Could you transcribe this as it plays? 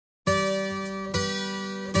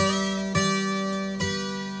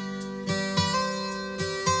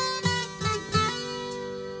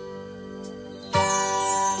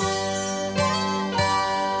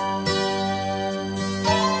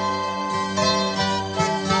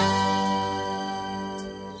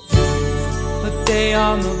away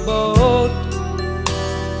on the boat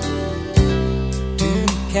to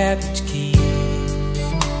Cabbage Key.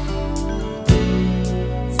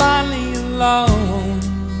 Finally alone,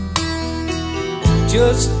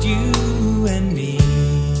 just you and me,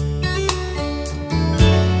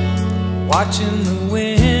 watching the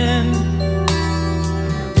wind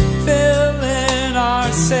filling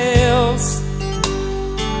our sails,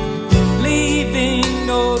 leaving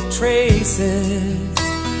no traces,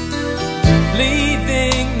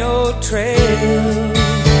 leaving no trails.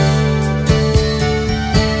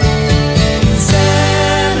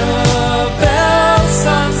 Sanibel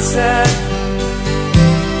sunset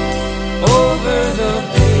over the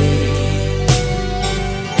bay,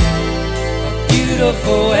 a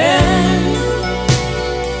beautiful end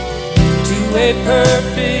to a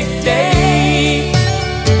perfect day.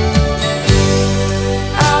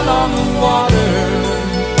 Out on the water,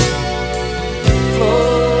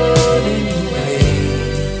 floating away.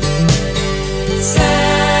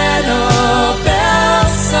 Sanibel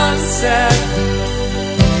sunset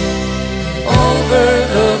over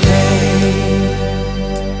the bay.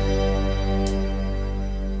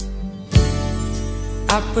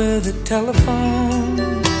 Out where the telephone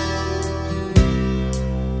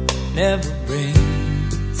never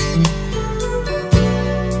rings,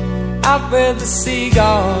 out where the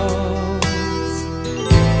seagulls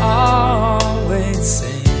always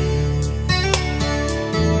sing,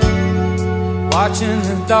 watching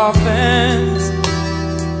the dolphins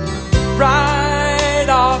ride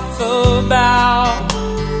off the bow,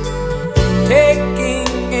 taking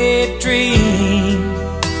a dream,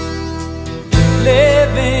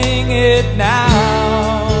 living it now.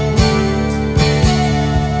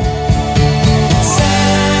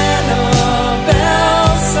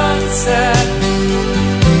 Sunset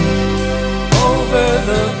over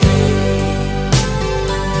the bay,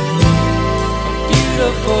 a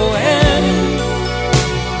beautiful end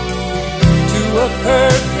to a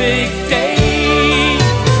perfect day.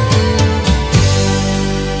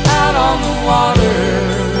 Out on the water,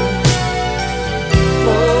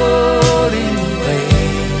 floating away.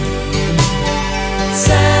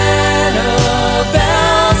 Sanibel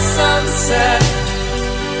sunset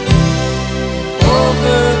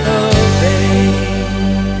over the bay.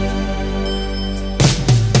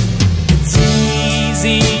 It's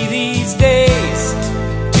easy these days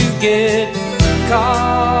to get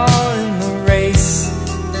caught in the race,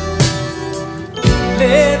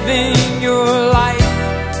 living your life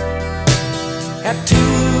at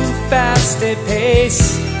too fast a pace,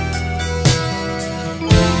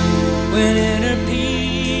 when inner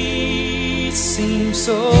peace seems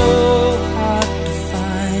so hard to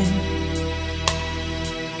find.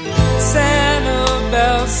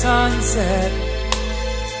 Sanibel sunset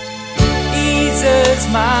eases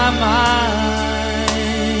my mind.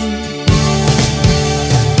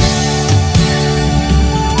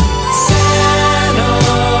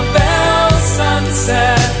 Sanibel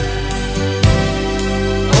sunset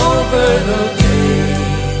over the